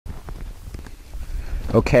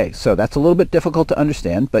Okay, so that's a little bit difficult to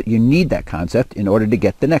understand, but you need that concept in order to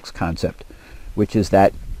get the next concept, which is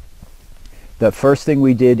that the first thing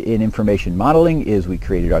we did in information modeling is we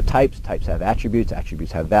created our types. Types have attributes,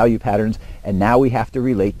 attributes have value patterns, and now we have to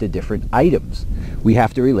relate the different items. We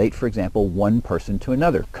have to relate, for example, one person to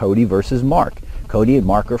another. Cody versus Mark. Cody and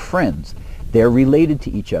Mark are friends. They're related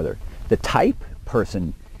to each other. The type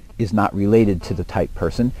person is not related to the type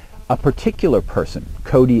person. A particular person,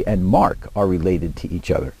 Cody and Mark, are related to each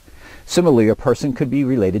other. Similarly, a person could be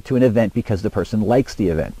related to an event because the person likes the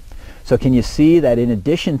event. So can you see that in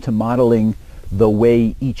addition to modeling the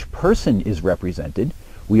way each person is represented,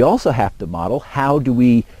 we also have to model how do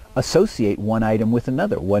we associate one item with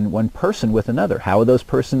another, one person with another. How are those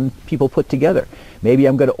people put together? Maybe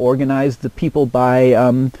I'm going to organize the people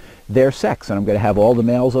by their sex, and I'm going to have all the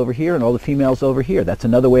males over here and all the females over here. That's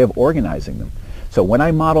another way of organizing them. So when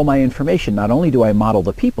I model my information, not only do I model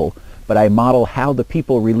the people, but I model how the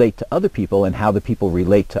people relate to other people and how the people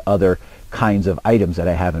relate to other kinds of items that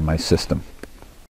I have in my system.